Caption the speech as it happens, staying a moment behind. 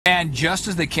And just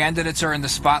as the candidates are in the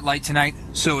spotlight tonight,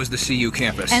 so is the CU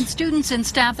campus. And students and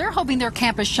staff, they're hoping their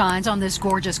campus shines on this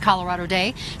gorgeous Colorado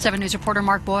day. 7 News reporter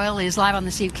Mark Boyle is live on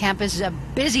the CU campus. A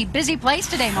busy, busy place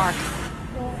today, Mark.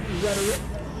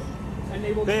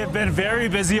 They have been very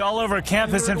busy all over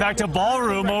campus. In fact, a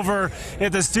ballroom over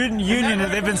at the Student Union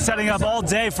that they've been setting up all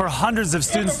day for hundreds of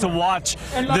students to watch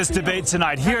this debate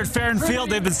tonight. Here at Fair and Field,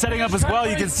 they've been setting up as well.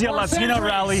 You can see a Latino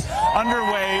rally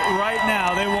underway right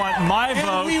now. They want my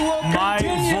vote, my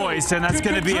voice, and that's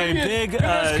going to be a big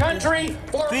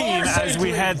theme as we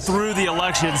head through the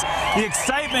elections. The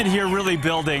excitement here really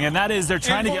building, and that is they're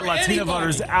trying to get Latino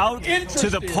voters out to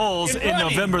the polls in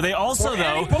November. They also,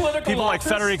 though, people like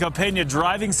Federico Peña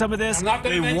driving some of this,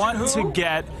 they want to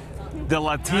get the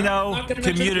Latino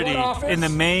community in the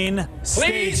main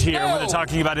stage here when they're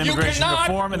talking about immigration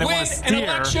reform, and they want to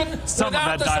steer some of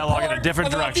that dialogue in a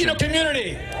different direction.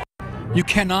 You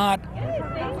cannot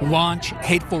launch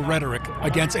hateful rhetoric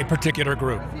against a particular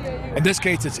group. In this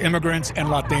case, it's immigrants and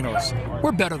Latinos.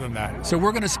 We're better than that. So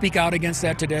we're going to speak out against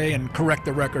that today and correct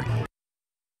the record.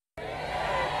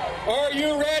 Are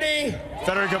you ready?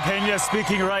 Federico Peña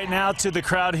speaking right now to the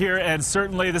crowd here, and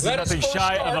certainly this is nothing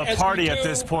shy of a party at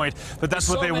this point, but that's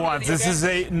what they want. This is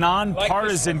a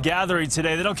nonpartisan gathering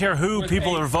today. They don't care who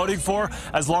people are voting for,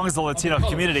 as long as the Latino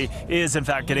community is, in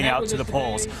fact, getting out to the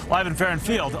polls. Live in Fair and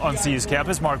Field on CU's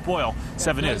campus, Mark Boyle,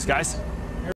 7 News. Guys?